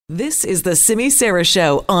This is the Simi Sara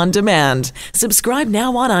Show on demand. Subscribe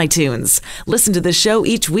now on iTunes. Listen to the show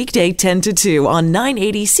each weekday 10 to 2 on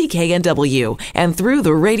 980 CKNW and through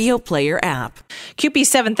the Radio Player app. CUPE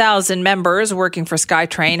 7,000 members working for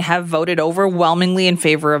SkyTrain have voted overwhelmingly in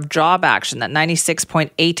favor of job action, that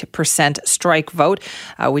 96.8% strike vote.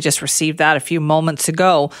 We just received that a few moments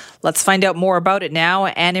ago. Let's find out more about it now,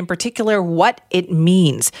 and in particular, what it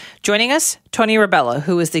means. Joining us, Tony Rebella,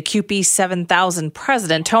 who is the CUPE 7,000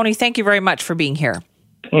 president. Tony, thank you very much for being here.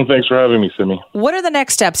 Thanks for having me, Simi. What are the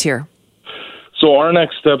next steps here? So our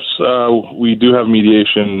next steps, we do have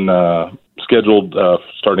mediation scheduled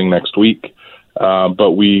starting next week,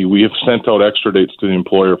 but we have sent out extra dates to the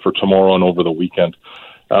employer for tomorrow and over the weekend.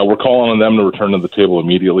 We're calling on them to return to the table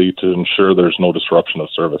immediately to ensure there's no disruption of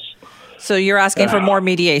service. So you're asking for more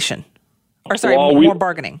mediation? Or more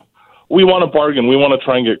bargaining? We want to bargain. We want to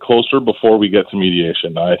try and get closer before we get to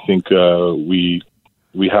mediation. I think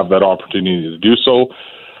we have that opportunity to do so.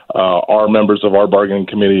 Our members of our bargaining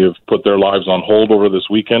committee have put their lives on hold over this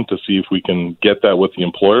weekend to see if we can get that with the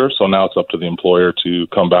employer. So now it's up to the employer to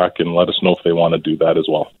come back and let us know if they want to do that as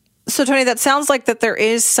well. So, Tony, that sounds like that there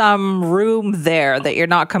is some room there, that you're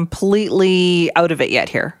not completely out of it yet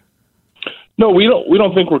here. No, we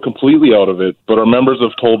don't think we're completely out of it, but our members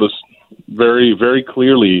have told us very, very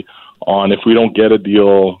clearly on if we don't get a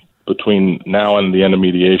deal between now and the end of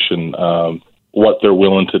mediation, what they're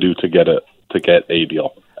willing to do to get a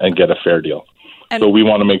deal and get a fair deal. And so we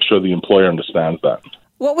want to make sure the employer understands that.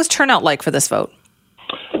 What was turnout like for this vote?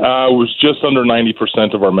 It was just under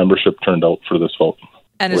 90% of our membership turned out for this vote.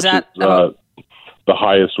 And is that the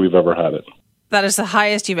highest we've ever had it? That is the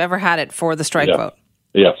highest you've ever had it for the strike vote?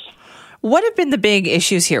 Yes. What have been the big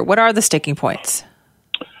issues here? What are the sticking points?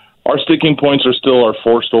 Our sticking points are still our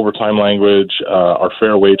forced overtime language, our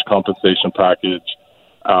fair wage compensation package,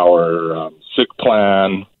 our sick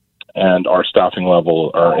plan, and our staffing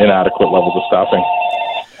level, our inadequate levels of staffing.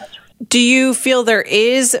 Do you feel there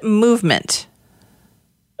is movement?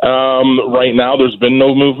 Right now, there's been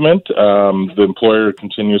no movement. The employer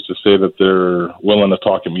continues to say that they're willing to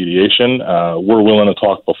talk in mediation. We're willing to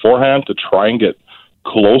talk beforehand to try and get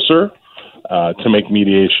closer to make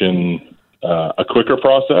mediation a quicker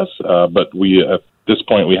process, but at this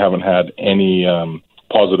point we haven't had any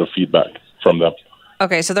positive feedback from them.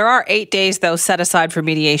 Okay, so there are 8 days, though, set aside for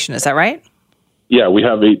mediation. Is that right? Yeah, we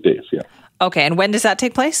have 8 days, yeah. Okay, and when does that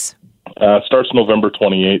take place? Starts November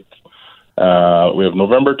 28th. We have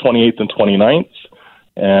November 28th and 29th,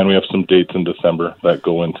 and we have some dates in December that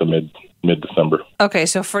go into mid-December. Okay,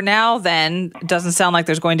 so for now, then, it doesn't sound like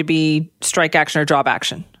there's going to be strike action or job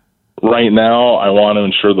action. Right now, I want to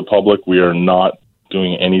ensure the public we are not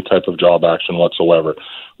doing any type of job action whatsoever.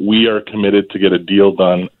 We are committed to get a deal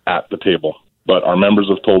done at the table. But our members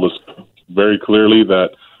have told us very clearly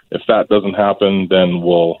that if that doesn't happen, then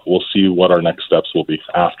we'll see what our next steps will be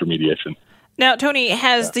after mediation. Now, Tony,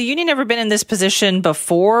 has the union ever been in this position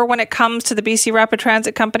before when it comes to the BC Rapid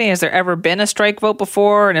Transit Company? Has there ever been a strike vote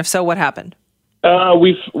before? And if so, what happened?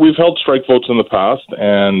 We've held strike votes in the past,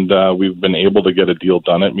 and we've been able to get a deal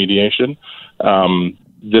done at mediation.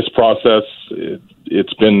 This process,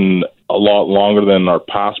 it's been a lot longer than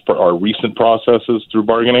our recent processes through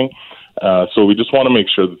bargaining. So we just want to make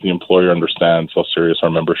sure that the employer understands how serious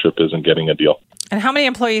our membership is in getting a deal. And how many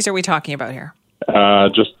employees are we talking about here?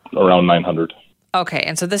 Just around 900. Okay,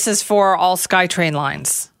 and so this is for all SkyTrain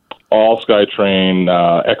lines? All SkyTrain,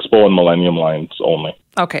 Expo and Millennium lines only.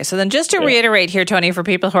 Okay, so then just to reiterate here, Tony, for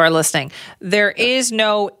people who are listening, there is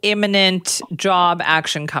no imminent job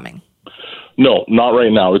action coming? No, not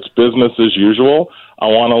right now. It's business as usual. I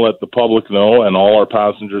want to let the public know and all our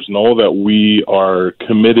passengers know that we are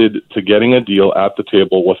committed to getting a deal at the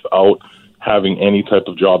table without having any type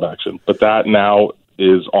of job action. But that now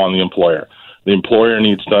is on the employer. The employer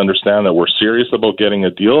needs to understand that we're serious about getting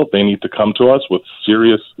a deal. They need to come to us with a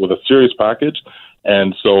serious package.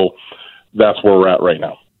 And so that's where we're at right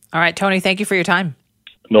now. All right, Tony, thank you for your time.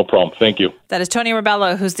 No problem. Thank you. That is Tony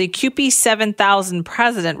Rebella, who's the CUPE 7,000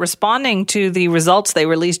 president, responding to the results they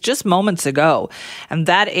released just moments ago. And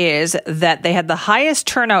that is that they had the highest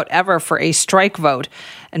turnout ever for a strike vote.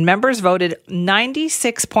 And members voted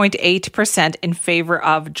 96.8% in favor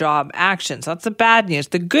of job action. So that's the bad news.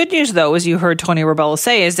 The good news, though, as you heard Tony Rebella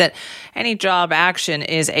say, is that any job action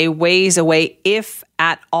is a ways away, if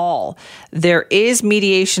at all. There is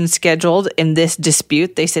mediation scheduled in this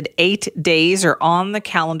dispute. They said 8 days are on the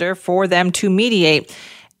calendar for them to mediate.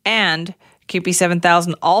 And CUPE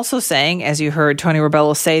 7,000 also saying, as you heard Tony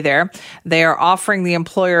Rebella say there, they are offering the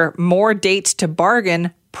employer more dates to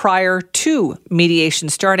bargain prior to mediation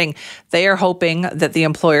starting. They are hoping that the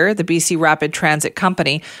employer, the BC Rapid Transit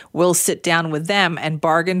Company, will sit down with them and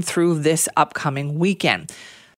bargain through this upcoming weekend.